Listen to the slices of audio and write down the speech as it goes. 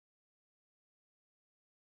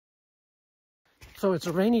So it's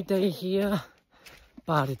a rainy day here,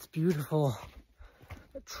 but it's beautiful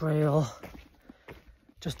trail.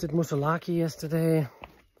 Just did Musalaki yesterday,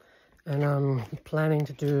 and I'm planning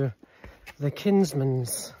to do the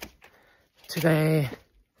Kinsmans today.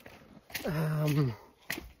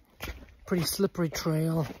 Pretty slippery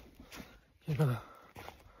trail, you know,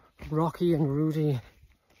 rocky and rooty,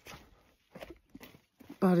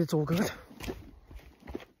 but it's all good.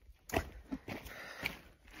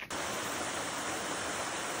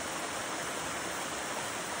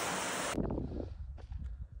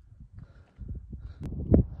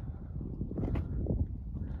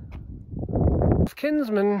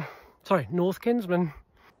 North Kinsman.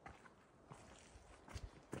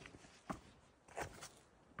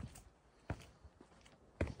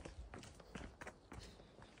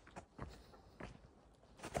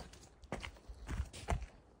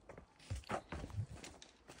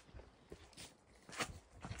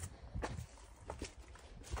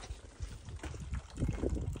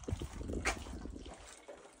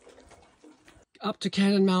 Up to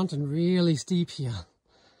Cannon Mountain, really steep here.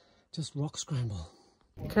 Just rock scramble.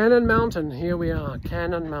 Cannon Mountain, here we are,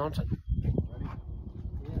 Cannon Mountain.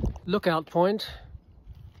 Lookout point.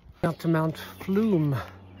 Up to Mount Flume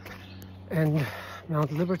and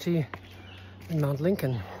Mount Liberty and Mount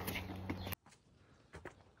Lincoln.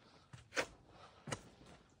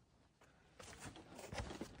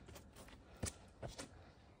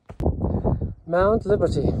 Mount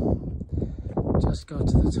Liberty. Just got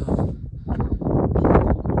to the top.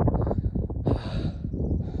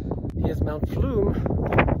 Here's Mount Flume.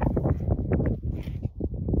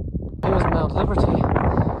 Here's Mount Liberty.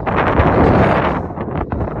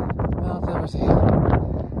 Mount Liberty.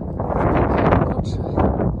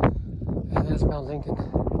 And there's Mount Lincoln.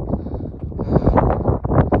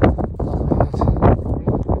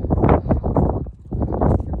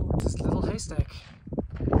 This little haystack.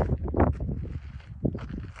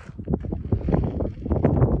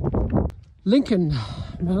 Lincoln,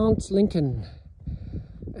 Mount Lincoln.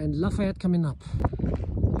 And Lafayette coming up.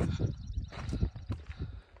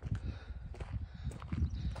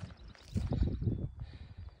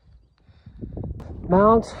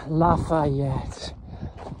 Mount Lafayette.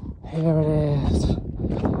 Here it is.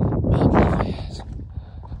 Mount Lafayette.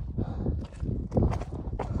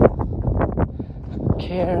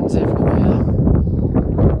 Cairns everywhere.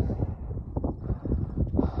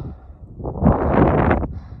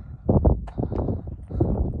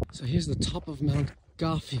 So here's the top of Mount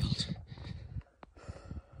Garfield.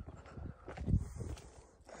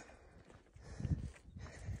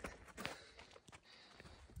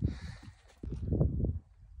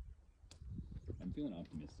 I'm feeling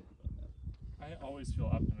optimistic about that. I always feel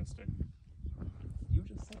optimistic. You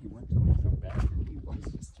just said you weren't going to come back and be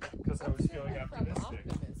optimistic. Because I was feeling optimistic.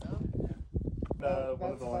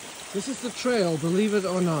 This is the trail, believe it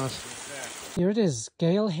or not. Here it is,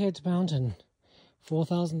 Gale Head Mountain,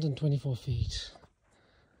 4,024 feet.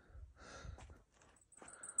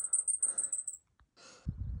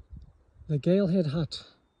 The Gale Head Hut.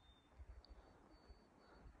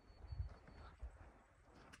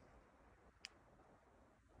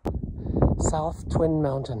 South Twin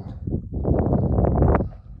Mountain.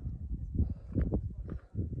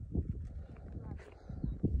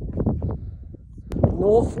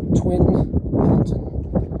 North Twin Mountain.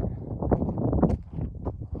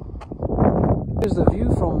 Here's the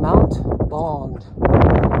view from Mount Bond.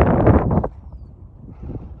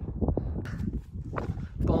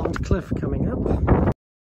 Bond Cliff coming up.